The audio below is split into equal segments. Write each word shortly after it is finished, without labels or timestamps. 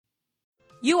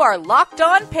You are Locked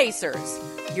On Pacers,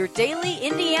 your daily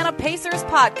Indiana Pacers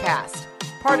podcast,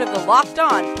 part of the Locked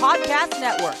On Podcast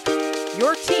Network,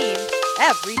 your team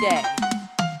every day.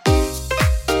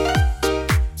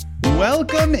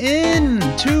 Welcome in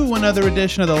to another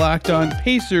edition of the Locked On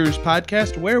Pacers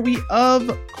podcast, where we,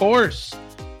 of course,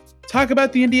 talk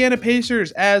about the Indiana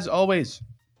Pacers as always.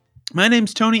 My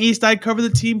name's Tony East. I cover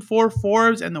the team for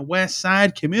Forbes and the West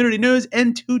Side Community News,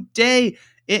 and today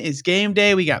it is game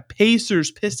day. We got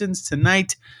Pistons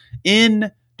tonight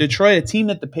in Detroit, a team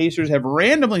that the Pacers have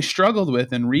randomly struggled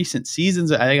with in recent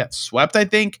seasons. They got swept, I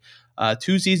think,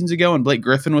 2 seasons ago, and Blake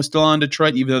Griffin was still on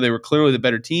Detroit, even though they were clearly the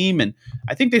better team. And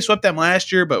I think they swept them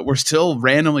last year, but we're still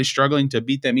randomly struggling to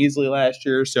beat them easily last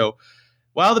year. So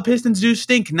while the Pistons do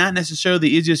stink, not necessarily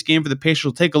the easiest game for the Pacers.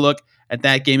 We'll take a look at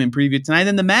that game in preview tonight.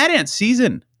 Then the Mad Ants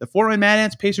season, the Fort Wayne Mad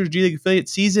Ants Pacers G League affiliate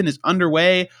season is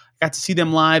underway. Got to see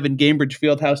them live in Gainbridge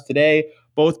Fieldhouse today.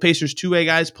 Both Pacers 2A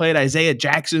guys played. Isaiah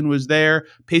Jackson was there.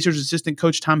 Pacers assistant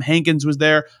coach Tom Hankins was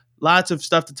there. Lots of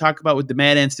stuff to talk about with the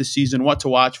Mad Ants this season, what to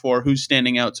watch for, who's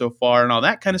standing out so far, and all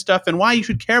that kind of stuff, and why you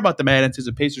should care about the Mad Ants as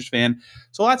a Pacers fan.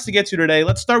 So lots to get to today.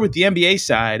 Let's start with the NBA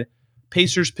side.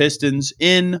 Pacers-Pistons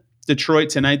in Detroit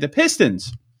tonight. The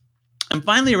Pistons, I'm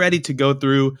finally ready to go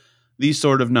through these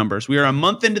sort of numbers. We are a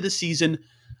month into the season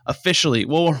officially.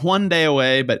 Well, we're 1 day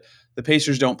away, but the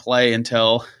Pacers don't play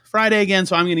until Friday again,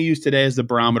 so I'm going to use today as the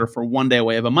barometer for 1 day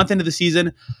away of a month into the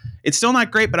season. It's still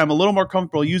not great, but I'm a little more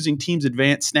comfortable using teams'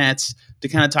 advanced stats to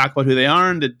kind of talk about who they are.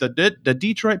 And the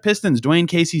Detroit Pistons, Dwayne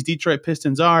Casey's Detroit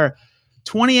Pistons, are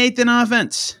 28th in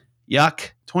offense.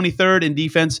 Yuck. 23rd in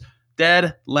defense.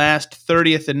 Dead last.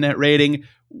 30th in net rating.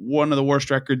 One of the worst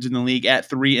records in the league at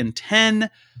 3-10.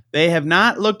 They have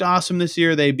not looked awesome this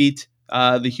year. They beat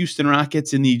the Houston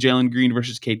Rockets in the Jalen Green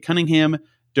versus Cade Cunningham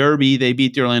Derby. They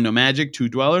beat the Orlando Magic, 2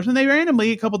 dwellers, and they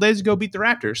randomly a couple days ago beat the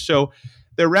Raptors. So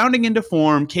they're rounding into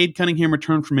form. Cade Cunningham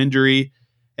returned from injury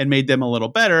and made them a little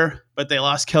better, but they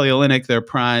lost Kelly Olynyk, their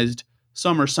prized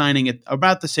summer signing, at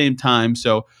about the same time.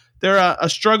 So they're a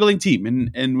struggling team.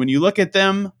 And when you look at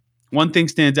them, one thing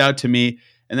stands out to me,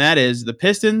 and that is the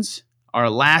Pistons are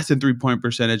last in three-point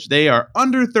percentage. They are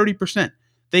under 30%.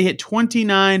 They hit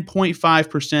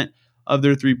 29.5% of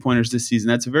their three-pointers this season.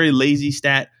 That's a very lazy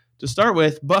stat to start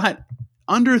with, but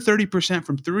under 30%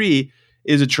 from three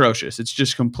is atrocious. It's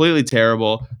just completely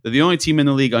terrible. They're the only team in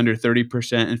the league under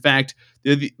 30%. In fact,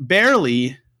 they're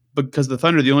barely, because the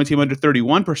Thunder are the only team under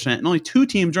 31%, and only 2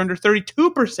 teams are under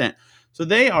 32%. So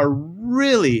they are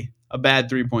really a bad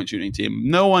three-point shooting team.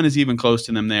 No one is even close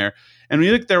to them there. And when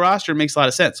you look at their roster, it makes a lot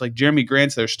of sense. Like Jeremy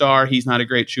Grant's their star. He's not a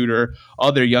great shooter.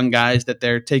 All their young guys that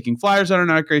they're taking flyers on are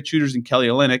not great shooters. And Kelly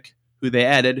Olynyk, who they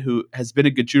added, who has been a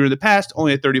good shooter in the past,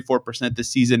 only at 34% this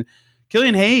season.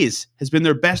 Killian Hayes has been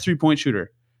their best three-point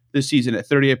shooter this season at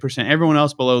 38%. Everyone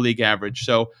else below league average.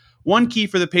 So one key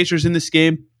for the Pacers in this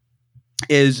game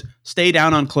is stay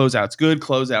down on closeouts, good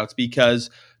closeouts, because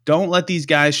don't let these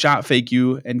guys shot fake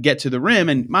you and get to the rim.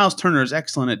 And Miles Turner is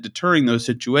excellent at deterring those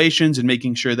situations and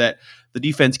making sure that the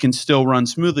defense can still run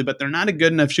smoothly, but they're not a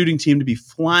good enough shooting team to be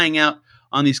flying out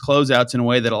on these closeouts in a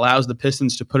way that allows the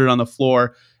Pistons to put it on the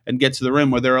floor and get to the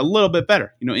rim where they're a little bit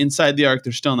better. You know, inside the arc,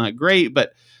 they're still not great,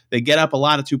 but they get up a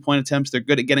lot of 2-point attempts. They're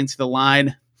good at getting to the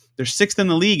line. They're 6th in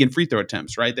the league in free throw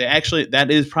attempts, right? That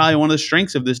is probably one of the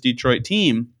strengths of this Detroit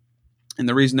team. And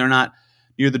the reason they're not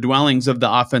near the dwellings of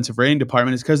the offensive rating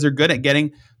department is because they're good at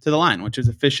getting to the line, which is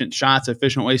efficient shots,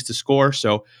 efficient ways to score.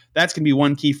 So that's going to be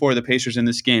one key for the Pacers in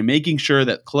this game, making sure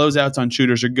that closeouts on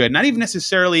shooters are good, not even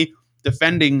necessarily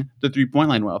defending the three-point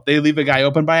line well. If they leave a guy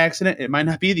open by accident, it might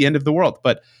not be the end of the world,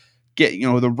 but get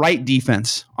the right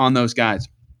defense on those guys.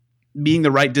 Being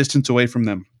the right distance away from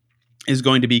them is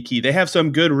going to be key. They have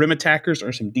some good rim attackers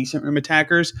or some decent rim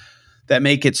attackers that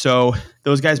make it so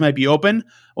those guys might be open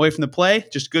away from the play.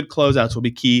 Just good closeouts will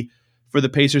be key for the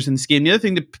Pacers in this game. The other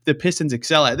thing that the Pistons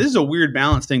excel at, this is a weird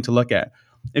balance thing to look at.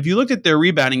 If you looked at their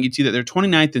rebounding, you'd see that they're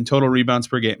 29th in total rebounds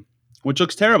per game, which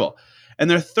looks terrible. And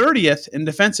they're 30th in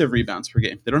defensive rebounds per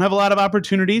game. They don't have a lot of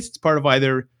opportunities. It's part of why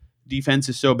their defense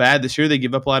is so bad this year. They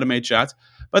give up a lot of made shots.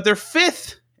 But they're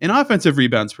 5th in offensive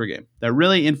rebounds per game. That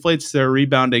really inflates their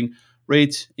rebounding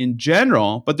rates in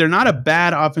general, but they're not a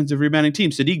bad offensive rebounding team.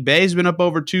 Sadiq Bey's been up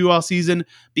over 2 all season.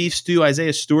 Beef Stew,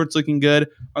 Isaiah Stewart's looking good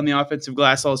on the offensive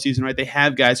glass all season, right? They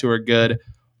have guys who are good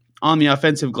on the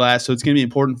offensive glass, so it's going to be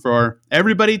important for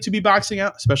everybody to be boxing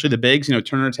out, especially the bigs.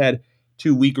 Turner's had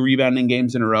 2 weak rebounding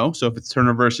games in a row, so if it's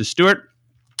Turner versus Stewart,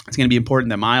 it's going to be important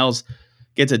that Miles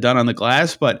gets it done on the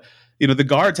glass, but the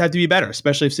guards have to be better,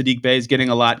 especially if Sadiq Bey is getting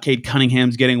a lot. Cade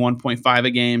Cunningham's getting 1.5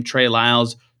 a game. Trey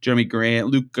Lyles, Jeremy Grant,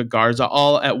 Luka Garza,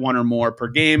 all at 1 or more per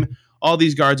game. all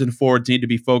these guards and forwards need to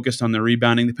be focused on their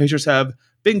rebounding. The Pacers have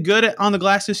been good on the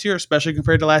glass this year, especially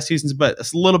compared to last season's, but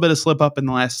a little bit of slip up in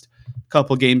the last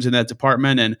couple games in that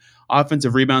department. And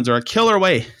offensive rebounds are a killer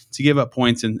way to give up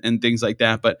points and things like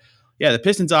that. But yeah, the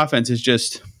Pistons offense is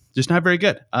just not very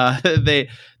good. They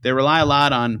rely a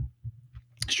lot on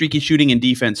streaky shooting and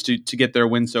defense to get their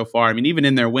wins so far. I mean, even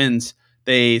in their wins,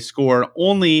 they score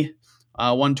only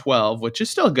 112, which is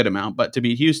still a good amount, but to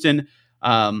beat Houston,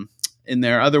 in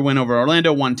their other win over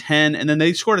Orlando, 110, and then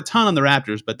they scored a ton on the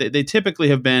Raptors, but they typically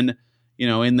have been,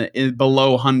 in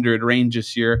below 100 range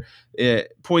this year.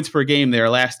 Points per game, they are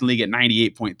last in the league at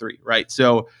 98.3, right?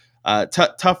 So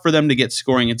tough for them to get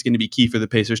scoring. It's going to be key for the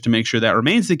Pacers to make sure that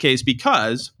remains the case,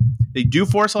 because they do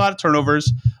force a lot of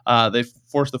turnovers. They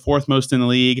force the fourth most in the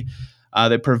league.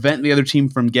 They prevent the other team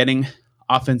from getting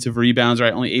offensive rebounds,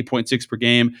 right? Only 8.6 per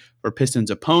game for Pistons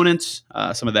opponents.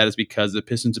 Some of that is because the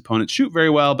Pistons opponents shoot very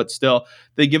well, but still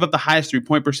they give up the highest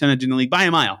 3-point percentage in the league by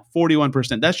a mile,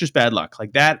 41%. That's just bad luck.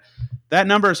 Like that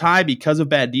number is high because of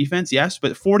bad defense, yes,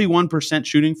 but 41%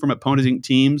 shooting from opposing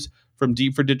teams from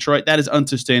deep for Detroit, that is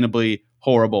unsustainably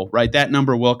horrible, right? That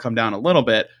number will come down a little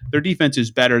bit. Their defense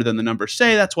is better than the numbers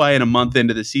say. That's why in a month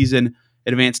into the season,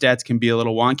 advanced stats can be a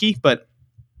little wonky, but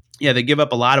yeah, they give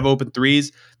up a lot of open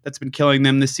threes. That's been killing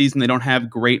them this season. They don't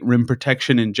have great rim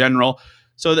protection in general.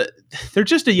 So they're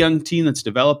just a young team that's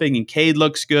developing, and Cade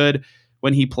looks good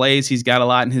when he plays. He's got a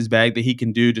lot in his bag that he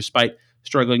can do despite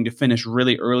struggling to finish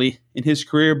really early in his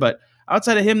career. But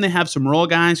outside of him, they have some role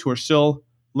guys who are still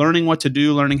learning what to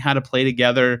do, learning how to play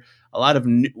together. A lot of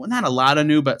new, well, not a lot of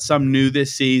new, but some new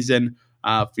this season.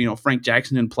 Frank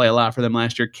Jackson didn't play a lot for them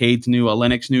last year. Cade's new,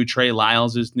 Olenek's new, Trey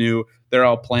Lyles is new. They're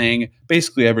all playing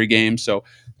basically every game. So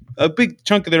a big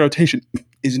chunk of their rotation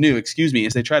is new,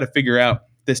 as they try to figure out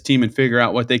this team and figure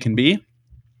out what they can be.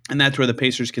 And that's where the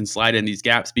Pacers can slide in these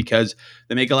gaps, because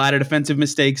they make a lot of defensive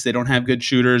mistakes. They don't have good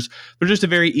shooters. They're just a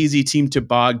very easy team to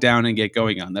bog down and get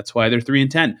going on. That's why they're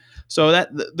 3-10. So that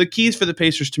the keys for the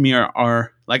Pacers to me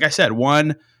are like I said,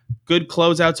 one, good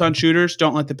closeouts on shooters.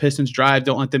 Don't let the Pistons drive.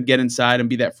 Don't let them get inside and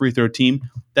be that free throw team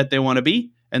that they want to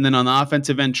be. And then on the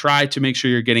offensive end, try to make sure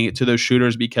you're getting it to those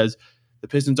shooters, because the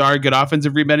Pistons are a good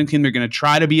offensive rebounding team. They're going to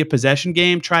try to be a possession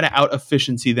game, try to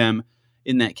out-efficiency them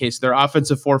in that case. Their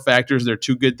offensive four factors, their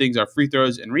two good things are free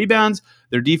throws and rebounds.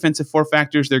 Their defensive four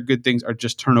factors, their good things are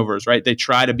just turnovers, right? They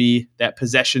try to be that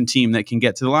possession team that can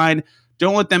get to the line.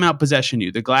 Don't let them out-possession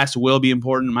you. The glass will be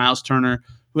important. Miles Turner,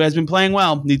 who has been playing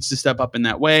well, needs to step up in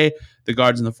that way. The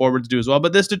guards and the forwards do as well.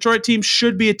 But this Detroit team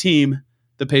should be a team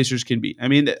the Pacers can beat. I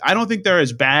mean, I don't think they're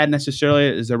as bad necessarily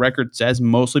as the record says,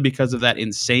 mostly because of that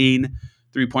insane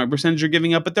three-point percentage you're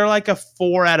giving up, but they're like a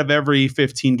 4 out of every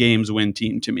 15 games win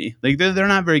team to me. Like they're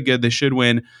not very good. They should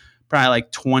win probably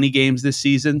like 20 games this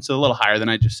season, so a little higher than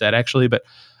I just said, actually. But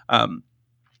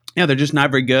they're just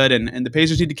not very good, and the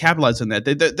Pacers need to capitalize on that.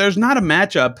 There's not a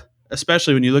matchup,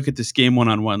 especially when you look at this game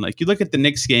one-on-one. Like you look at the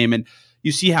Knicks game, and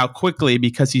you see how quickly,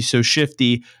 because he's so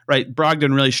shifty, right?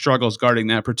 Brogdon really struggles guarding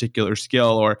that particular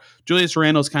skill, or Julius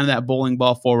Randle's kind of that bowling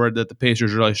ball forward that the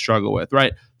Pacers really struggle with,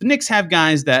 right? The Knicks have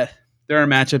guys that there are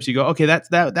matchups you go, okay,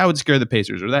 that would scare the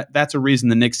Pacers, or that's a reason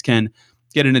the Knicks can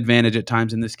get an advantage at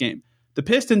times in this game. The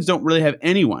Pistons don't really have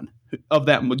anyone of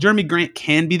that. Jeremy Grant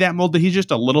can be that mold, but he's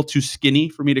just a little too skinny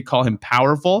for me to call him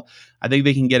powerful. I think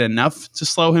they can get enough to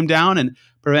slow him down and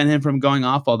prevent him from going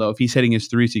off, although if he's hitting his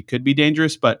threes, he could be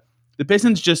dangerous. But the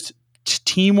Pistons just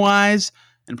team-wise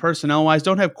and personnel-wise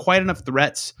don't have quite enough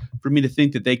threats for me to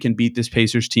think that they can beat this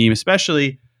Pacers team,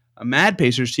 especially a mad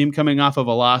Pacers team coming off of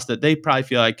a loss that they probably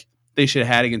feel like they should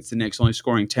have had against the Knicks, only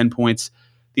scoring 10 points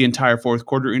the entire fourth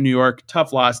quarter in New York.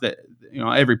 Tough loss that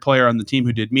every player on the team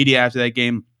who did media after that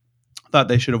game thought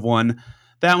they should have won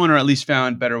that one, or at least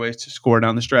found better ways to score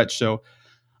down the stretch. So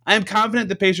I am confident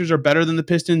the Pacers are better than the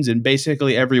Pistons in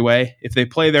basically every way if they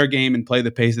play their game and play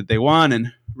the pace that they want.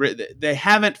 And they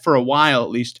haven't, for a while at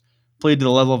least, played to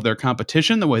the level of their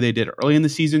competition the way they did early in the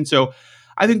season. So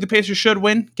I think the Pacers should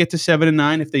win, get to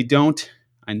 7-9. If they don't,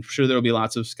 I'm sure there will be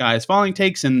lots of sky is falling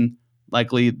takes, and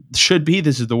likely should be.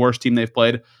 This is the worst team they've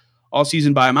played all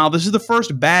season by a mile. This is the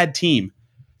first bad team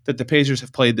that the Pacers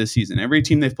have played this season. Every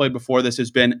team they've played before this has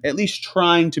been at least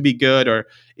trying to be good, or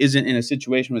isn't in a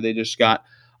situation where they just got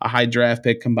a high draft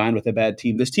pick combined with a bad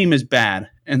team. This team is bad,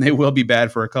 and they will be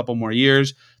bad for a couple more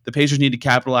years. The Pacers need to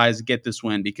capitalize and get this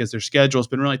win, because their schedule has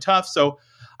been really tough. So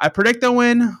I predict they'll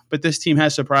win, but this team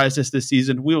has surprised us this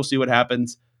season. We will see what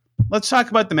happens. Let's talk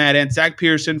about the Mad Ants. Zach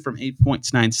Pearson from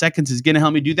 8.9 Seconds is going to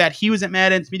help me do that. He was at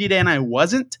Mad Ants Media Day, and I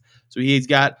wasn't. So he's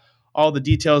got all the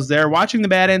details there. Watching the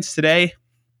Mad Ants today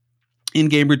in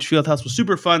Gainbridge Fieldhouse was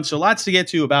super fun. So lots to get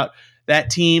to about that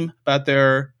team, about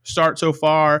their start so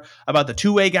far, about the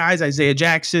two-way guys, Isaiah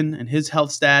Jackson and his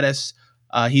health status.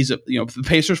 He's the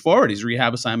Pacers forward. He's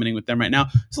rehab assignmenting with them right now.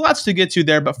 So lots to get to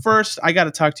there. But first, I got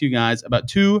to talk to you guys about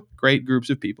two great groups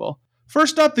of people.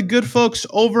 First up, the good folks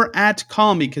over at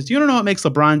Calm, because you don't know what makes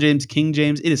LeBron James King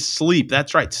James. It is sleep.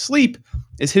 That's right. Sleep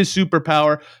is his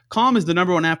superpower. Calm is the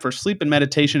number one app for sleep and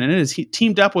meditation, and it is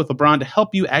teamed up with LeBron to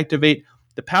help you activate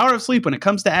the power of sleep. When it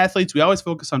comes to athletes, we always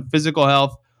focus on physical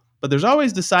health, but there's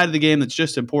always the side of the game that's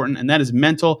just important, and that is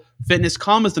mental fitness.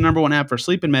 Calm is the number one app for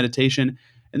sleep and meditation,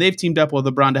 and they've teamed up with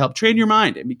LeBron to help train your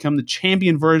mind and become the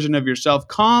champion version of yourself.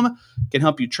 Calm can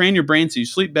help you train your brain so you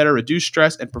sleep better, reduce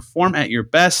stress, and perform at your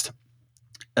best.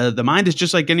 The mind is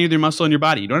just like any other muscle in your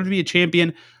body. You don't have to be a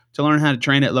champion to learn how to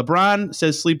train it. LeBron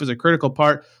says sleep is a critical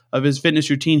part of his fitness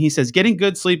routine. He says getting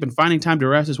good sleep and finding time to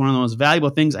rest is one of the most valuable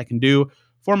things I can do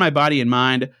for my body and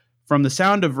mind. From the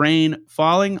sound of rain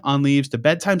falling on leaves to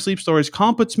bedtime sleep stories,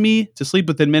 Calm puts me to sleep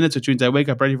within minutes, which means I wake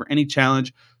up ready for any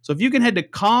challenge. So if you can head to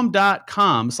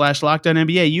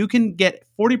calm.com/LockedOnNBA, you can get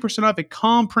 40% off a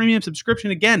Calm premium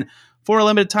subscription. Again, for a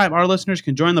limited time, our listeners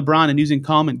can join LeBron in using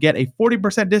Calm and get a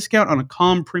 40% discount on a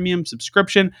Calm premium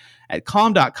subscription at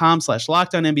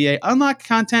calm.com/LockedOnNBA. Unlock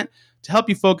content to help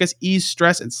you focus, ease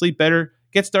stress, and sleep better.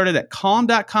 Get started at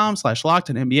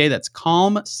calm.com/LockedOnNBA. That's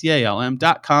calm,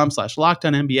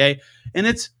 CALM.com/LockedOnNBA. And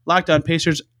it's Locked On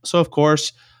Pacers. So, of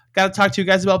course, got to talk to you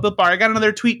guys about Built Bar. I got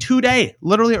another tweet today,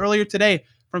 literally earlier today,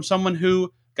 from someone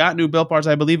who got new Built Bars.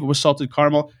 I believe it was salted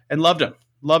caramel, and loved them.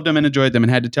 Loved them and enjoyed them,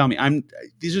 and had to tell me,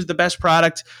 these are the best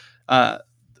product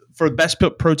for best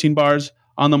protein bars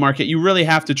on the market. You really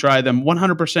have to try them.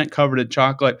 100% covered in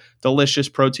chocolate, delicious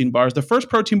protein bars. The first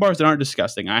protein bars that aren't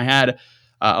disgusting. I had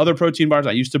other protein bars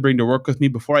I used to bring to work with me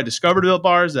before I discovered Built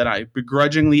Bars that I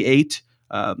begrudgingly ate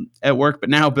at work. But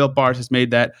now Built Bars has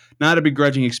made that not a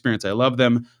begrudging experience. I love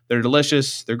them. They're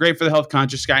delicious. They're great for the health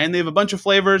conscious guy. And they have a bunch of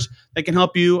flavors that can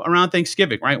help you around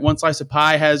Thanksgiving, right? One slice of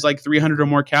pie has like 300 or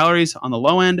more calories on the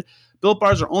low end. Built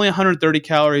Bars are only 130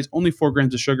 calories, only 4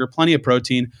 grams of sugar, plenty of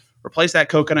protein. Replace that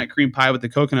coconut cream pie with the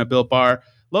coconut Built Bar.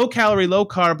 Low calorie, low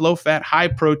carb, low fat, high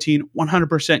protein,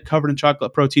 100% covered in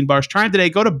chocolate protein bars. Try them today.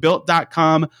 Go to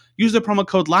built.com. Use the promo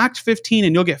code LOCKED15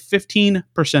 and you'll get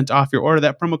 15% off your order.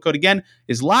 That promo code again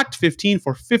is LOCKED15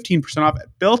 for 15% off at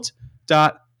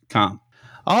built.com.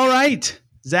 All right.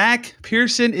 Zach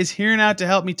Pearson is here now to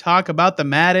help me talk about the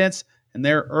Mad Ants and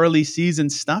their early season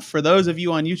stuff. For those of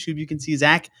you on YouTube, you can see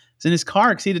Zach is in his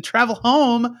car because he had to travel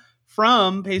home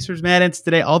from Pacers Mad Ants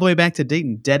today all the way back to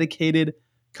Dayton. Dedicated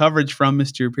coverage from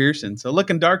Mr. Pearson. So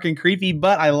looking dark and creepy,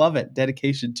 but I love it.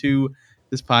 Dedication to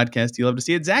this podcast. You love to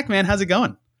see it. Zach, man, how's it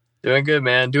going? Doing good,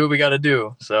 man. Do what we got to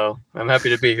do. So I'm happy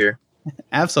to be here.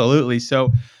 Absolutely.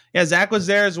 So, yeah, Zach was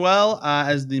there as well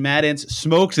as the Mad Ants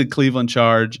smoked the Cleveland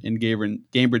Charge in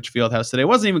Gainbridge Fieldhouse today. It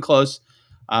wasn't even close.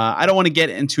 I don't want to get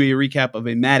into a recap of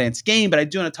a Mad Ants game, but I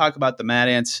do want to talk about the Mad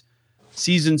Ants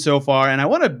season so far. And I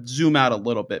want to zoom out a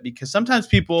little bit because sometimes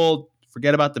people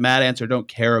forget about the Mad Ants or don't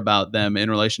care about them in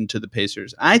relation to the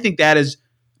Pacers. I think that is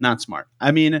not smart.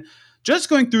 I mean, just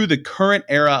going through the current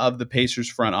era of the Pacers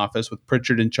front office with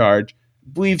Pritchard in charge,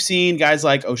 we've seen guys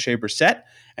like O'Shea Brissett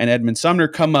and Edmund Sumner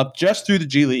come up just through the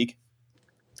G League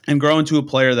and grow into a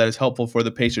player that is helpful for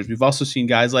the Pacers. We've also seen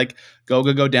guys like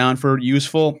Goga go down for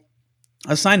useful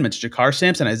assignments. Jakar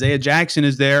Sampson, Isaiah Jackson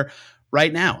is there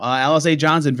right now. Alize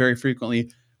Johnson very frequently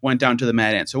went down to the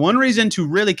Mad Ants. So one reason to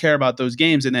really care about those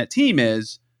games in that team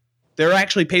is there are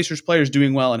actually Pacers players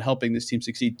doing well and helping this team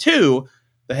succeed. Two,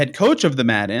 the head coach of the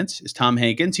Mad Ants is Tom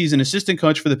Hankins. He's an assistant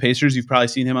coach for the Pacers. You've probably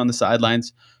seen him on the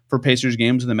sidelines for Pacers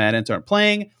games when the Mad Ants aren't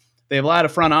playing. They have a lot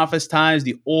of front office ties.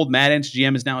 The old Mad Ants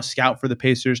GM is now a scout for the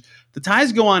Pacers. The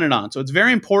ties go on and on. So it's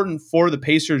very important for the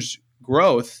Pacers'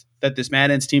 growth that this Mad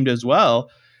Ants team does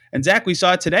well. And Zach, we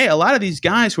saw it today. A lot of these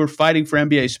guys who are fighting for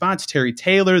NBA spots, Terry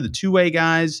Taylor, the two-way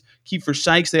guys, Kiefer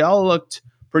Sykes, they all looked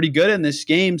pretty good in this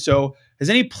game. So has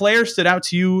any player stood out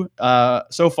to you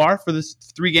so far for this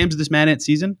 3 games of this Mad Ants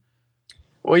season?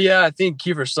 Well, yeah, I think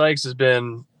Kiefer Sykes has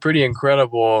been pretty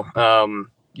incredible.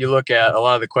 You look at a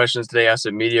lot of the questions today asked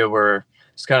at media were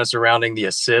just kind of surrounding the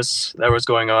assists that was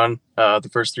going on the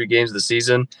first 3 games of the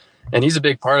season. And he's a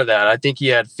big part of that. I think he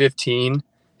had 15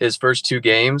 his first 2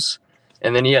 games.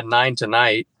 And then he had 9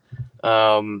 tonight.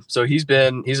 So he's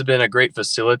been a great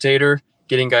facilitator,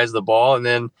 getting guys the ball. And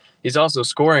then he's also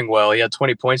scoring well. He had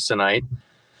 20 points tonight.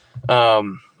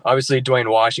 Obviously,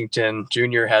 Dwayne Washington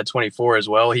Jr. had 24 as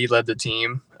well. He led the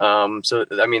team. So,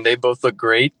 I mean, they both look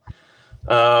great.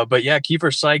 But, yeah,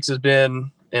 Kiefer Sykes has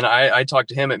been – and I talked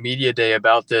to him at Media Day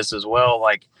about this as well.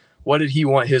 Like, what did he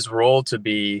want his role to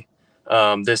be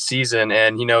this season.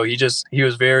 And, he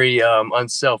was very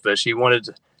unselfish. He wanted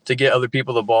to get other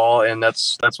people the ball, and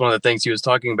that's one of the things he was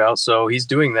talking about. So he's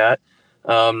doing that.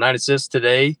 9 assists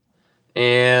today,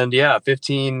 and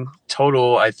 15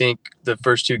 total, I think, the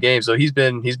first 2 games. So he's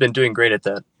been doing great at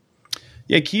that.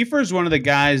 Yeah, Kiefer's one of the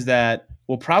guys that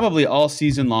will probably all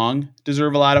season long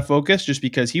deserve a lot of focus just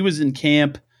because he was in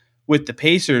camp with the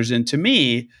Pacers. And to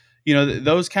me,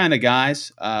 those kind of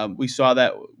guys, we saw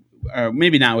that, or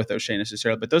maybe not with O'Shea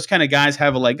necessarily, but those kind of guys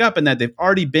have a leg up in that they've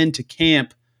already been to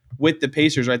camp with the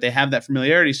Pacers, right? They have that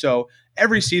familiarity. So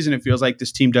every season it feels like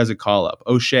this team does a call up.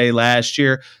 O'Shea last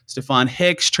year, Stephon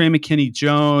Hicks, Trey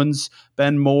McKinney-Jones,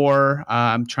 Ben Moore.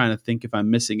 I'm trying to think if I'm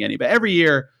missing any, but every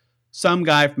year some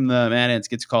guy from the Mad Ants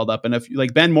gets called up. And if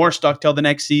like Ben Moore stuck till the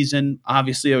next season,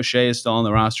 obviously O'Shea is still on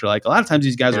the roster. Like a lot of times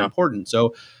these guys are important.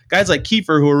 So guys like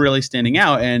Kiefer who are really standing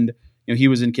out, and he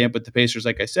was in camp with the Pacers,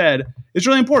 like I said, it's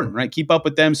really important, right? Keep up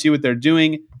with them, see what they're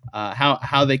doing,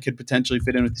 how they could potentially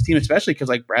fit in with this team, especially because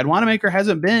like Brad Wanamaker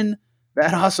hasn't been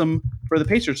that awesome for the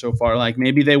Pacers so far. Like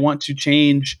maybe they want to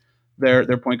change their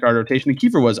point guard rotation. And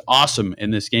Kiefer was awesome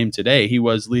in this game today. He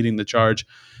was leading the charge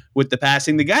with the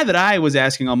passing. The guy that I was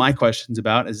asking all my questions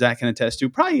about, as Zach can attest to,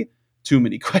 probably too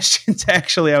many questions.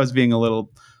 Actually, I was being a little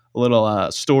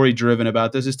story driven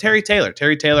about this. Is Terry Taylor?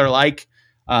 Terry Taylor, like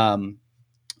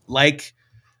Kiefer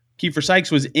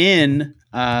Sykes, was in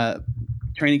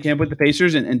training camp with the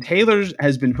Pacers, and Taylor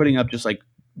has been putting up just like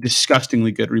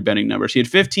disgustingly good rebounding numbers. He had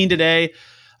 15 today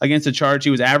against the Charge. He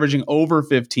was averaging over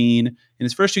 15 in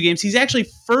his first 2 games. He's actually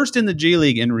first in the G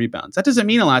League in rebounds. That doesn't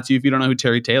mean a lot to you if you don't know who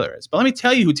Terry Taylor is. But let me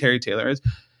tell you who Terry Taylor is.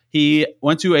 He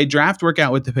went to a draft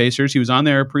workout with the Pacers. He was on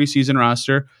their preseason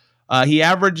roster. He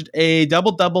averaged a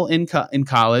double-double in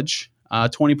college,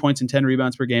 20 points and 10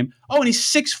 rebounds per game. Oh, and he's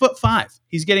 6'5".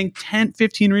 He's getting 10,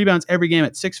 15 rebounds every game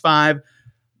at 6'5".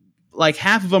 Like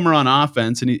half of them are on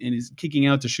offense, and he's kicking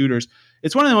out to shooters.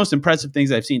 It's one of the most impressive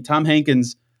things I've seen. Tom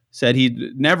Hankins said he'd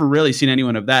never really seen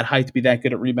anyone of that height to be that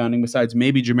good at rebounding besides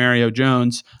maybe Jamario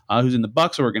Jones, who's in the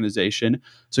Bucks organization.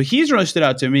 So he's really stood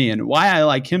out to me, and why I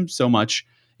like him so much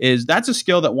is that's a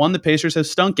skill that, one, the Pacers have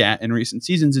stunk at in recent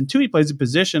seasons, and 2, he plays a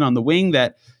position on the wing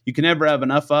that you can never have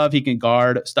enough of. He can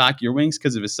guard, stock your wings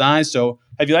because of his size. So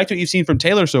have you liked what you've seen from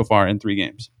Taylor so far in 3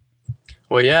 games?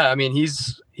 Well, yeah, I mean,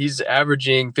 he's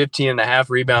averaging 15 and a half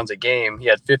rebounds a game. He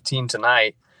had 15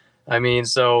 tonight.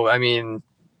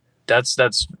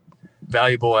 That's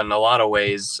valuable in a lot of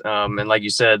ways. And like you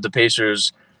said, the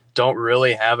Pacers don't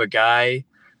really have a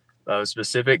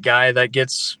specific guy that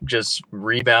gets just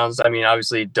rebounds. I mean,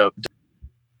 obviously, Domantas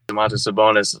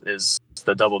Sabonis is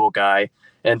the double guy,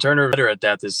 and Turner better at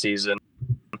that this season.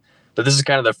 But this is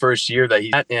kind of the first year that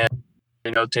he's at,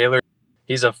 and Taylor,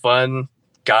 he's a fun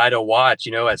guy to watch.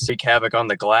 At Seek Havoc on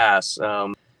the glass.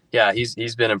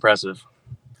 He's been impressive.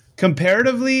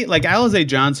 Comparatively, like Alize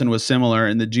Johnson was similar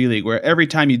in the G League, where every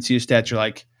time you'd see a stat, you're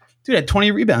like, dude, had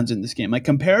 20 rebounds in this game. Like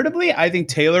comparatively, I think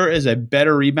Taylor is a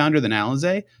better rebounder than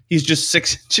Alize. He's just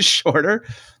 6 inches shorter,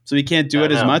 so he can't do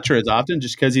it as much or as often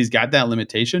just because he's got that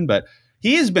limitation. But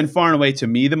he has been far and away, to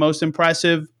me, the most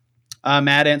impressive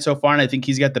Mad Ant so far, and I think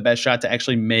he's got the best shot to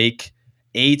actually make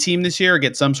a team this year or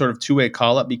get some sort of 2-way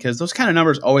call-up, because those kind of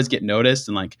numbers always get noticed,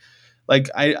 and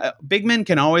big men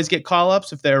can always get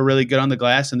call-ups if they're really good on the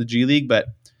glass in the G League, but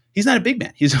he's not a big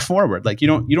man. He's a forward. Like you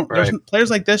don't right. Players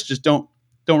like this just don't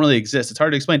really exist. It's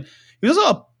hard to explain. He was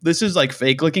this is like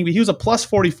fake looking, but he was a plus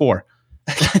 44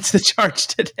 against the Charge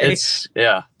today.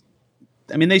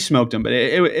 I mean, they smoked him, but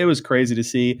it was crazy to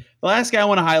see. The last guy I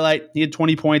want to highlight, he had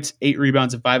 20 points, 8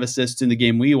 rebounds, and 5 assists in the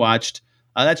game we watched.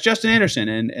 That's Justin Anderson,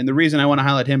 and the reason I want to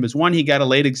highlight him is, 1, he got a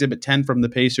late Exhibit 10 from the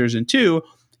Pacers, and 2,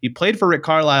 he played for Rick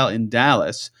Carlisle in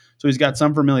Dallas, so he's got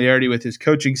some familiarity with his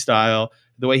coaching style,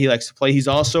 the way he likes to play. He's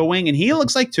also a wing, and he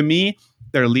looks like, to me,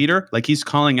 their leader. Like he's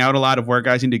calling out a lot of where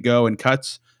guys need to go and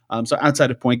cuts. So outside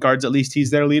of point guards, at least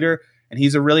he's their leader, and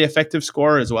he's a really effective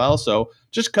scorer as well. So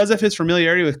just because of his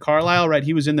familiarity with Carlisle, right?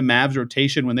 He was in the Mavs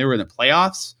rotation when they were in the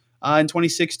playoffs in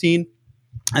 2016.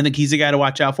 I think he's a guy to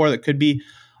watch out for that could be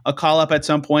a call up at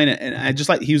some point. And I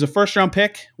just he was a first round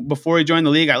pick before he joined the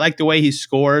league. I like the way he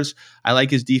scores. I like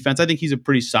his defense. I think he's a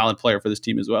pretty solid player for this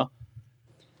team as well.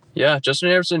 Yeah, Justin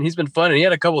Anderson, he's been fun, and he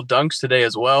had a couple dunks today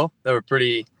as well that were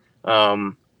pretty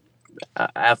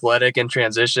athletic in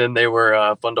transition. They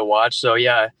were fun to watch. So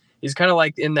yeah, he's kind of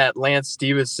like in that Lance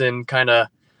Stevenson kind of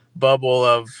bubble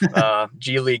of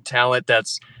G League talent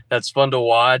that's fun to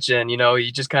watch, and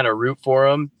you just kind of root for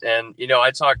him. And I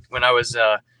talked when I was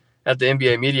at the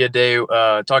NBA Media Day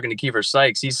talking to Kiefer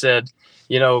Sykes. He said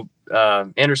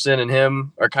Anderson and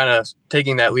him are kind of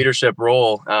taking that leadership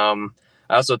role.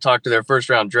 I also talked to their first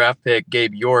round draft pick,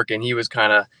 Gabe York, and he was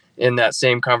kind of in that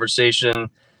same conversation,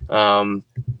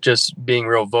 just being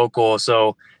real vocal.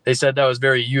 So they said that was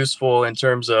very useful in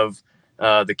terms of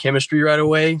the chemistry right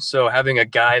away. So having a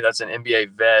guy that's an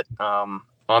NBA vet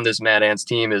on this Mad Ants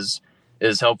team is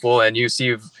helpful. And you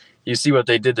see what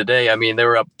they did today. I mean, they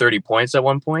were up 30 points at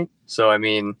one point. So I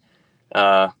mean,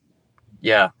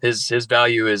 yeah, his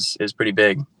value is pretty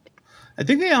big. I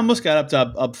think they almost got up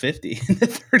to up 50 in the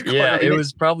third quarter. Yeah, it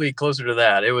was probably closer to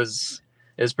that. It was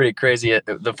pretty crazy.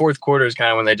 The fourth quarter is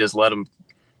kind of when they just let them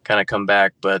kind of come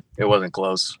back, but it wasn't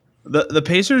close. The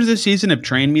Pacers this season have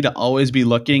trained me to always be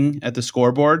looking at the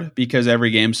scoreboard because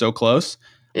every game's so close.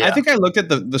 Yeah. I think I looked at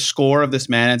the score of this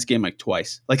Mad Ants game like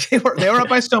twice. Like they were up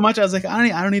by so much. I was like, I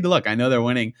don't need to look. I know they're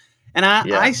winning. And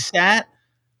I sat.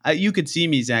 You could see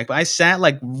me, Zach, but I sat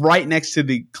like right next to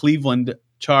the Cleveland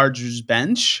Chargers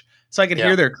bench, so I could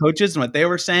hear their coaches and what they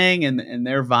were saying and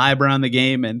their vibe around the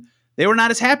game. And they were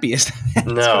not as happy as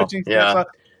coaching staff. So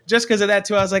just because of that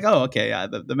too, I was like, oh, okay, yeah,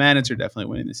 the Mad Ants are definitely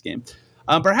winning this game.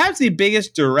 Perhaps the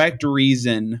biggest direct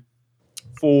reason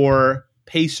for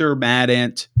Pacer Mad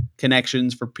Ant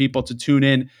connections for people to tune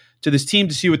in to this team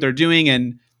to see what they're doing,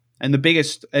 and the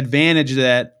biggest advantage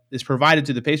that is provided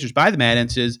to the Pacers by the Mad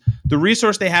Ants is the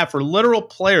resource they have for literal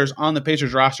players on the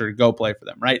Pacers roster to go play for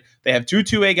them, right? They have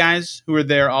two-way guys who are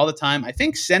there all the time. I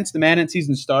think since the Mad Ant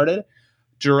season started,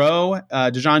 DeJon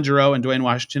Jarreau and Dwayne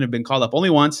Washington have been called up only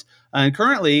once, and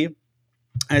currently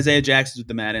Isaiah Jackson's with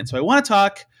the Mad Ants. So I want to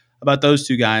talk about those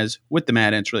two guys with the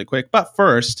Mad Ants really quick. But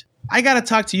first, I got to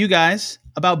talk to you guys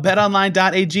about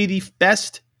betonline.ag, the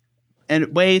best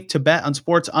and way to bet on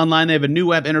sports online. They have a new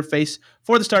web interface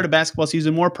for the start of basketball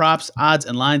season. More props, odds,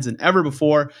 and lines than ever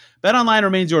before. BetOnline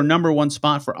remains your number one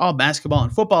spot for all basketball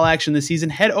and football action this season.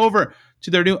 Head over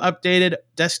to their new updated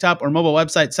desktop or mobile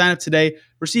website. Sign up today.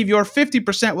 Receive your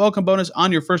 50% welcome bonus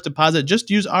on your first deposit. Just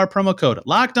use our promo code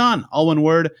LOCKEDON, all one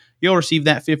word. You'll receive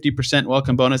that 50%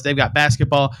 welcome bonus. They've got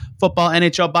basketball, football,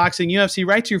 NHL, boxing, UFC,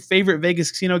 right to your favorite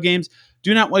Vegas casino games.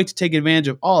 Do not wait to take advantage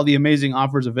of all the amazing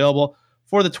offers available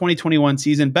for the 2021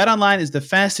 season. BetOnline is the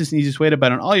fastest and easiest way to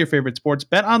bet on all your favorite sports.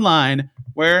 BetOnline,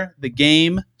 where the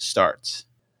game starts.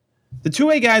 The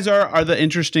two-way guys are the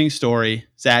interesting story,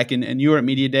 Zach, and you were at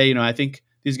Media Day. You know, I think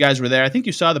these guys were there. I think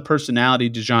you saw the personality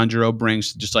DeJon Jarreau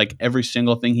brings to just like every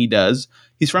single thing he does.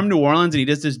 He's from New Orleans, and he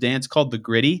does this dance called the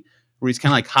gritty, where he's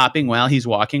kind of like hopping while he's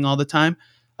walking all the time.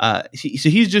 So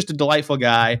he's just a delightful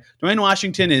guy. Dwayne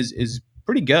Washington is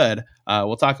pretty good.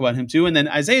 We'll talk about him too. And then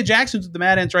Isaiah Jackson's with the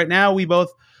Mad Ants right now. We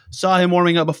both saw him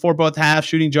warming up before both halves,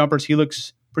 shooting jumpers. He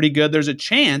looks pretty good. There's a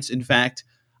chance, in fact,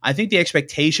 I think the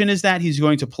expectation is that he's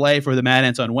going to play for the Mad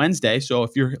Ants on Wednesday. So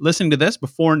if you're listening to this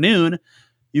before noon,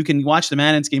 you can watch the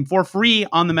Mad Ants game for free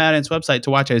on the Mad Ants website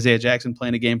to watch Isaiah Jackson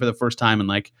playing a game for the first time in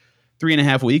like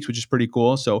 3.5 weeks, which is pretty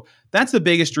cool. So that's the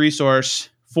biggest resource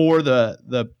for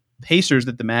the Pacers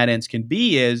that the Mad Ants can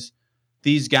be, is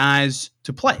these guys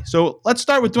to play. So let's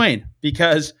start with Dwayne,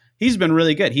 because he's been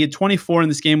really good. He had 24 in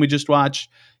this game we just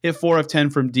watched, hit 4 of 10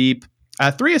 from deep,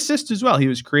 3 assists as well. He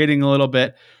was creating a little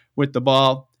bit with the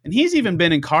ball. And he's even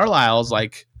been in Carlisle's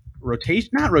like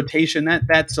rotation.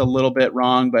 That's a little bit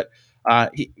wrong, but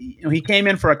he came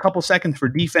in for a couple seconds for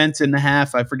defense in the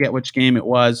half. I forget which game it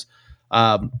was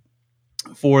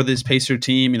for this Pacer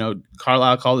team. You know,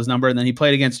 Carlisle called his number, and then he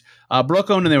played against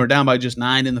Brooklyn, and they were down by just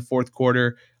 9 in the fourth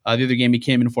quarter. The other game he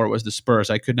came in for was the Spurs.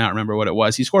 I could not remember what it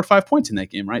was. He scored 5 points in that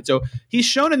game, right? So he's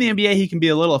shown in the NBA he can be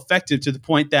a little effective, to the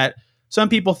point that some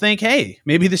people think, hey,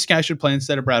 maybe this guy should play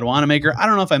instead of Brad Wanamaker. I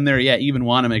don't know if I'm there yet. Even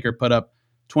Wanamaker put up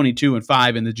 22 and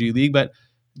 5 in the G League, but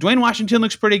Dwayne Washington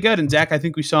looks pretty good. And Zach, I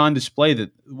think we saw on display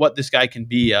that what this guy can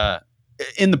be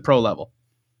in the pro level.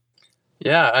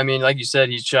 Yeah, I mean, like you said,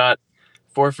 he shot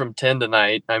 4 from 10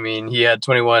 tonight. I mean, he had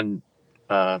 21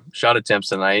 shot attempts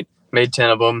tonight, made 10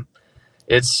 of them.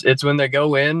 It's when they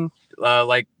go in,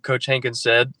 like Coach Hankins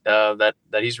said, that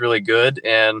he's really good.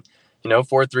 And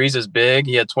 4 threes is big.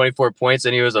 He had 24 points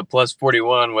and he was a plus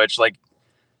 41, which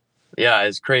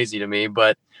is crazy to me.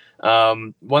 But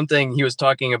one thing he was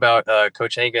talking about,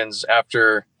 Coach Hankins,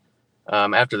 after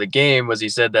the game, was he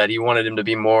said that he wanted him to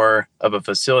be more of a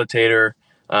facilitator,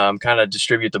 kind of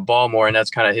distribute the ball more. And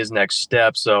that's kind of his next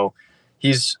step. So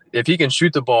if he can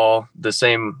shoot the ball at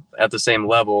the same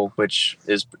level, which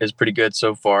is pretty good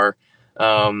so far,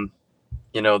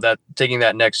 that taking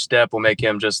that next step will make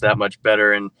him just that much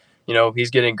better. And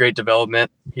he's getting great development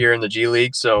here in the G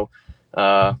League. So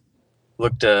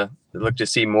look to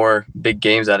see more big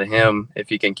games out of him if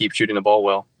he can keep shooting the ball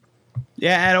well.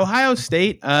 Yeah, at Ohio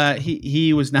State,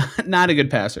 he was not a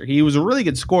good passer. He was a really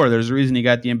good scorer. There's a reason he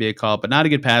got the NBA call, but not a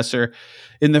good passer.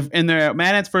 In their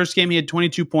Mad Ant's first game, he had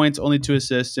 22 points, only 2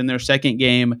 assists. In their second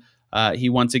game, he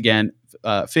once again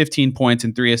 15 points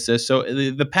and 3 assists. So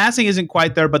the passing isn't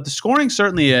quite there, but the scoring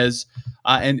certainly is.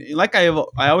 And like I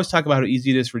always talk about how easy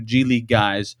it is for G League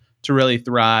guys to really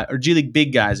thrive, or G League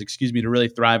big guys, excuse me, to really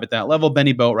thrive at that level.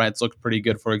 Benny Boatwright's looked pretty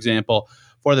good, for example,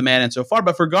 for the Mad Ant so far.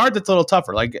 But for guards, it's a little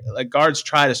tougher. Like guards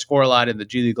try to score a lot in the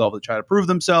G League level to try to prove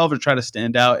themselves or try to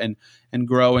stand out and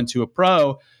grow into a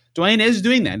pro. Dwayne is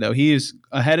doing that, though. He is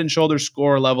a head and shoulders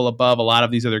score level above a lot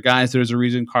of these other guys. There's a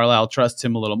reason Carlisle trusts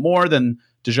him a little more than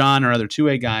DeJohn or other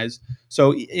two-way guys.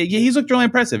 So he's looked really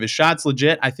impressive. His shot's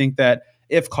legit. I think that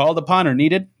if called upon or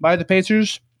needed by the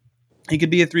Pacers, he could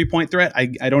be a three-point threat.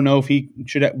 I don't know if he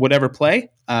would ever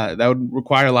play. That would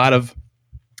require a lot of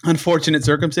unfortunate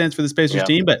circumstance for this Pacers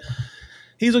team, but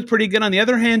he's looked pretty good. On the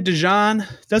other hand, DeJohn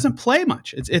doesn't play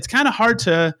much. It's kind of hard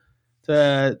to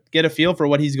get a feel for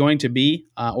what he's going to be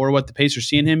or what the Pacers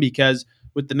see in him, because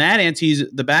with the Mad Ants, he's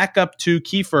the backup to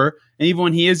Kiefer, and even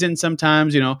when he is in,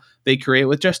 sometimes they create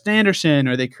with Justin Anderson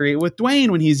or they create with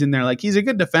Dwayne when he's in there. Like, he's a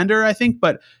good defender, I think,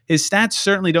 but his stats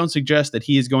certainly don't suggest that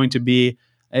he is going to be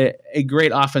a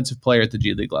great offensive player at the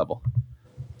G League level.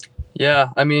 Yeah,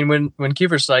 I mean, when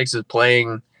Kiefer Sykes is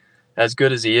playing as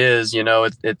good as he is,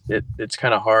 it's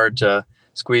kind of hard to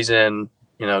squeeze in,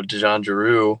 DeJohn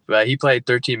Jarreau. But he played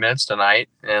 13 minutes tonight,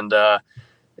 and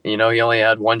he only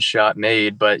had one shot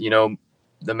made. But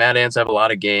the Mad Ants have a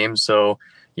lot of games, so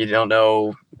you don't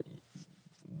know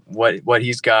what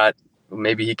he's got.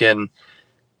 Maybe he can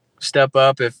step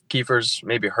up if Kiefer's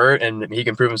maybe hurt, and he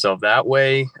can prove himself that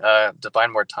way to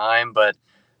find more time. But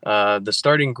the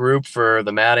starting group for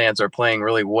the Mad Ants are playing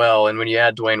really well. And when you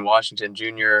add Dwayne Washington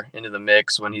Jr. into the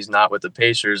mix when he's not with the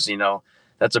Pacers,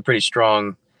 that's a pretty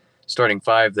strong starting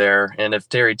five there. And if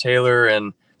Terry Taylor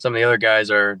and some of the other guys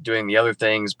are doing the other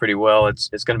things pretty well, it's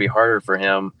going to be harder for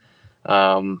him.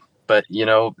 But,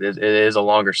 it is a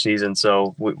longer season,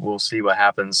 so we'll see what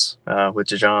happens with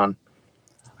DeJohn.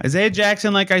 Isaiah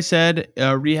Jackson, like I said,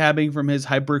 rehabbing from his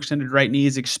hyperextended right knee,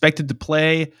 is expected to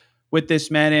play with this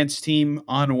Mad Ants team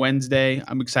on Wednesday.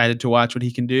 I'm excited to watch what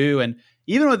he can do. And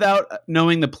even without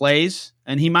knowing the plays,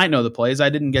 and he might know the plays, I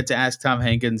didn't get to ask Tom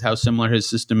Hankins how similar his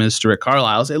system is to Rick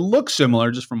Carlisle's. It looks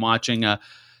similar just from watching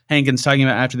Hankins talking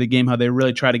about after the game how they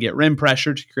really try to get rim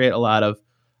pressure to create a lot of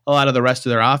the rest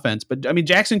of their offense. But I mean,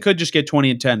 Jackson could just get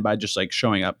 20 and 10 by just like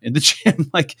showing up in the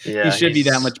gym. He should be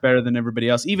that much better than everybody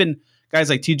else. Even guys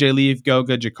like TJ Leaf,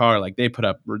 Goga, Jakar, like they put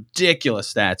up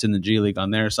ridiculous stats in the G League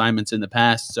on their assignments in the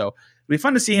past. So it'll be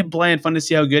fun to see him play and fun to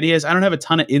see how good he is. I don't have a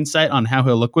ton of insight on how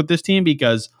he'll look with this team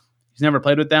because he's never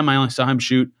played with them. I only saw him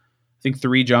shoot, I think,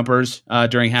 3 jumpers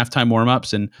during halftime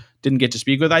warmups and didn't get to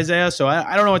speak with Isaiah. So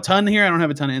I don't know a ton here. I don't have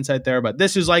a ton of insight there, but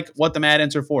this is like what the Mad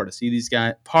Ants are for, to see these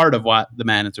guys. Part of what the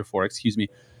Mad Ants are for,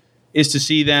 is to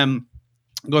see them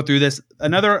go through this.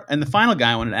 Another, and the final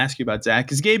guy I wanted to ask you about,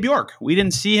 Zach, is Gabe York. We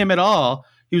didn't see him at all.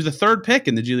 He was the 3rd pick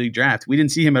in the G League draft. We didn't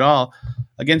see him at all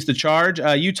against the Charge.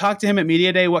 You talked to him at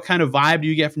Media Day. What kind of vibe do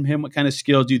you get from him? What kind of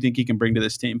skills do you think he can bring to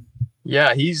this team?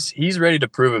 Yeah, he's ready to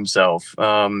prove himself.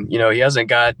 He hasn't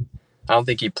got, I don't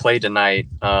think he played tonight.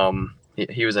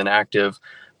 He was inactive.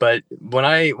 But when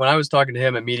I was talking to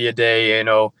him at Media Day,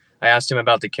 I asked him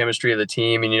about the chemistry of the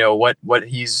team and, what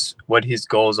his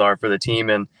goals are for the team.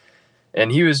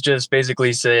 And he was just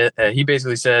basically said,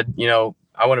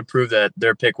 I want to prove that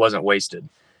their pick wasn't wasted.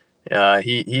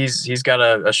 He's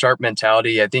got a sharp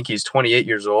mentality. I think he's 28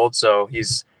 years old, so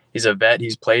he's a vet.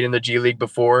 He's played in the G League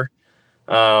before.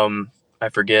 I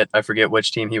forget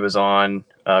which team he was on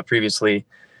previously.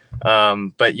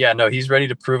 But yeah, no, he's ready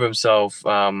to prove himself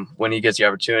when he gets the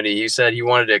opportunity. He said he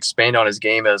wanted to expand on his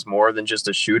game as more than just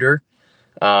a shooter.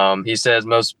 He says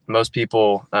most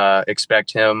people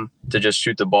expect him to just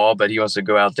shoot the ball, but he wants to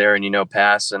go out there and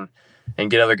pass and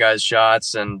get other guys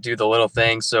shots and do the little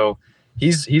things. So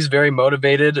he's very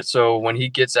motivated. So when he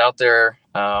gets out there,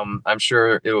 I'm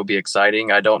sure it will be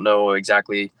exciting. I don't know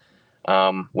exactly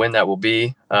when that will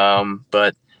be,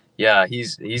 but yeah,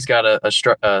 he's got a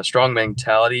strong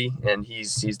mentality, and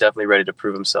he's definitely ready to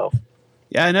prove himself.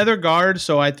 Yeah, another guard.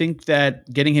 So I think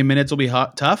that getting him minutes will be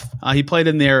tough. He played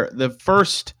in the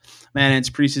first Mad Ants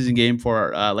preseason game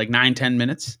for 9-10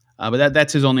 minutes. But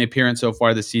that's his only appearance so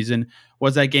far this season.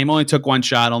 Was that game? Only took 1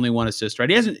 shot, only 1 assist. Right?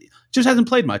 He hasn't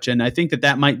played much, and I think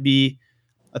that might be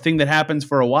a thing that happens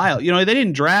for a while. They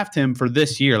didn't draft him for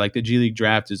this year. Like the G League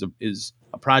draft is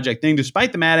a project thing.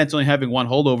 Despite the Mad Ants only having 1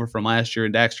 holdover from last year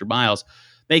in Daxter Miles,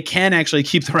 they can actually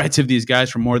keep the rights of these guys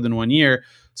for more than 1 year.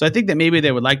 So I think that maybe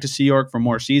they would like to see York for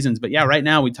more seasons. But yeah, right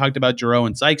now we talked about Giroux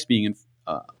and Sykes being in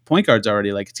point guards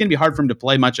already. Like, it's going to be hard for him to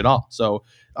play much at all. So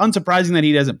unsurprising that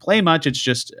he doesn't play much. It's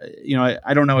just,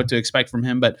 I don't know what to expect from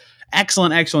him, but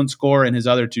excellent score in his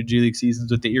other 2 G League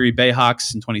seasons with the Erie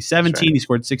Bayhawks in 2017. Right. He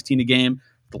scored 16 a game.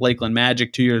 The Lakeland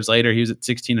Magic 2 years later, he was at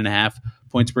 16 and a half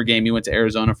points per game. He went to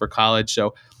Arizona for college.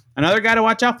 So another guy to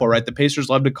watch out for, right? The Pacers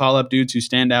love to call up dudes who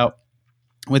stand out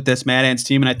with this Mad Ants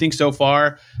team. And I think so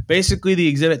far, basically the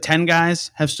Exhibit 10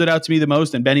 guys have stood out to me the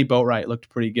most, and Benny Boatwright looked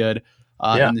pretty good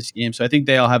in this game. So I think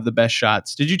they all have the best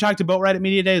shots. Did you talk to Boatwright at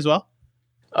Media Day as well?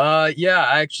 Yeah,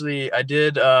 actually I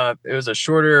did. It was a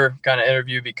shorter kind of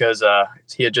interview because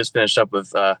he had just finished up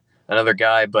with another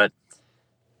guy, but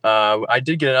I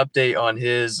did get an update on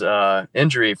his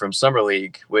injury from Summer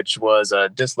League, which was a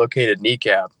dislocated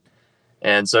kneecap.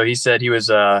 And so he said he was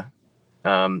it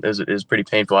was pretty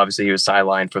painful. Obviously, he was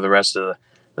sidelined for the rest of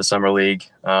the Summer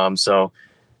League.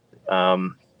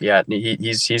 Yeah,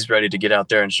 he's ready to get out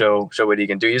there and show what he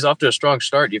can do. He's off to a strong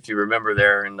start. If you remember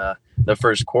there in the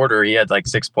first quarter, he had like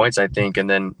 6 points, I think, and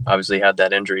then obviously had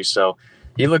that injury. So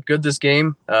he looked good this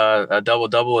game, a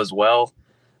double-double as well.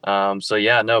 So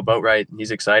yeah, no, Boatwright,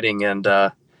 he's exciting, and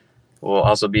will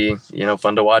also be,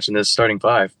 fun to watch in this starting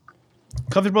 5.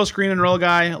 Comfortable screen and roll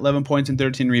guy, 11 points and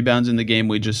 13 rebounds in the game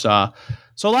we just saw.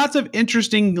 So lots of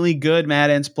interestingly good Mad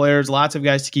Ants players, lots of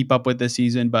guys to keep up with this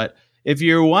season. But if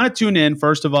you want to tune in,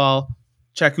 first of all,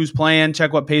 check who's playing,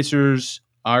 check what Pacers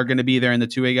are going to be there in the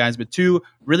 2A guys. But 2,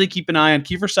 really keep an eye on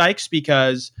Kiefer Sykes,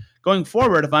 because going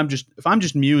forward, if I'm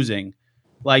just musing,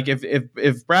 like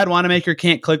if Brad Wanamaker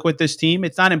can't click with this team,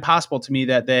 it's not impossible to me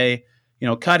that they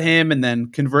cut him and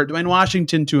then convert Dwayne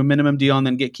Washington to a minimum deal and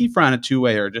then get Kiefer on a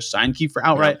 2-way, or just sign Kiefer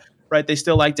outright. Yeah. Right? They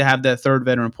still like to have that third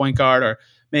veteran point guard, or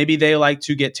maybe they like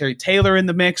to get Terry Taylor in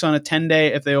the mix on a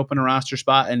 10-day if they open a roster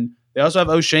spot. And they also have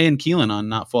O'Shea and Keelan on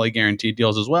not fully guaranteed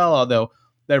deals as well, although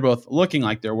they're both looking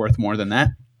like they're worth more than that.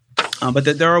 But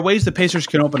there are ways the Pacers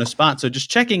can open a spot. So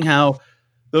just checking how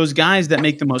those guys that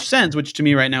make the most sense, which to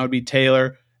me right now would be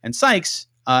Taylor and Sykes,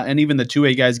 and even the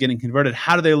 2A guys getting converted,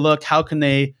 how do they look? How can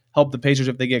they help the Pacers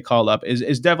if they get called up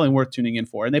is definitely worth tuning in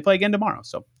for. And they play again tomorrow,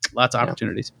 so lots of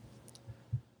opportunities.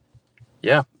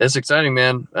 Yeah, it's exciting,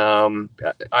 man.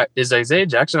 Is Isaiah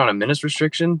Jackson on a minutes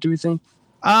restriction, do we think?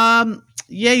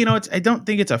 Yeah, I don't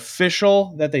think it's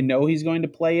official that they know he's going to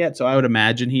play yet, so I would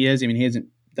imagine he is. I mean, he hasn't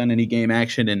done any game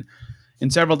action in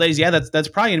several days. Yeah, that's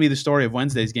probably going to be the story of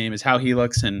Wednesday's game, is how he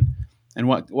looks and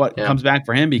what comes back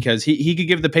for him, because he could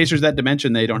give the Pacers that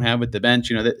dimension they don't have with the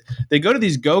bench. They go to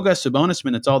these Goga Sabonis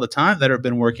minutes all the time that have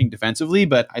been working defensively,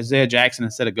 but Isaiah Jackson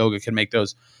instead of Goga can make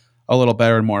those a little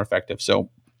better and more effective. So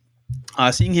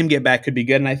seeing him get back could be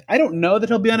good. And I don't know that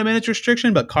he'll be on a minutes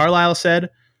restriction, but Carlisle said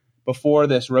before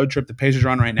this road trip the Pacers are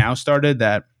on right now started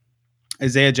that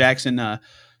Isaiah Jackson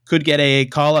could get a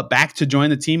call up back to join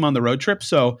the team on the road trip.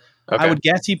 So okay. I would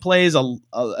guess he plays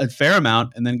a fair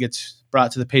amount and then gets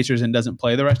brought to the Pacers and doesn't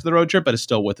play the rest of the road trip, but is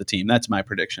still with the team. That's my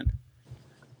prediction.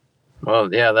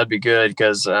 Well, yeah, that'd be good,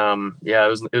 because it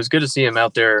was good to see him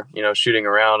out there, shooting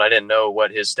around. I didn't know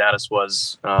what his status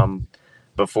was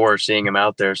before seeing him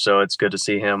out there, so it's good to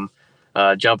see him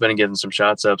jumping and getting some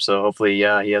shots up. So hopefully,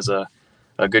 he has a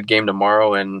good game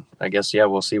tomorrow, and I guess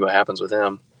we'll see what happens with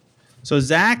him. So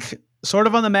Zach, sort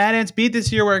of on the Mad Ants beat this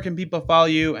year, where can people follow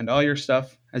you and all your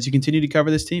stuff as you continue to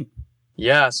cover this team?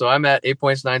 Yeah, so I'm at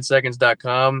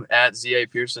 8points9seconds.com, at ZA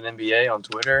Pearson NBA on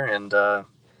Twitter, and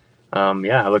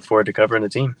I look forward to covering the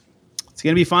team. It's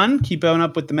going to be fun. Keep going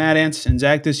up with the Mad Ants and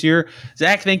Zach this year.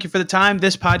 Zach, thank you for the time.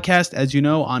 This podcast, as you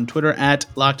know, on Twitter at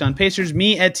Locked On Pacers,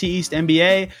 me at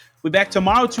TEastNBA. We'll be back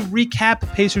tomorrow to recap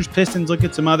Pacers Pistons, look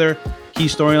at some other key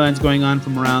storylines going on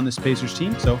from around this Pacers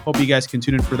team. So hope you guys can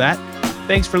tune in for that.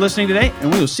 Thanks for listening today,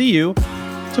 and we will see you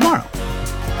tomorrow.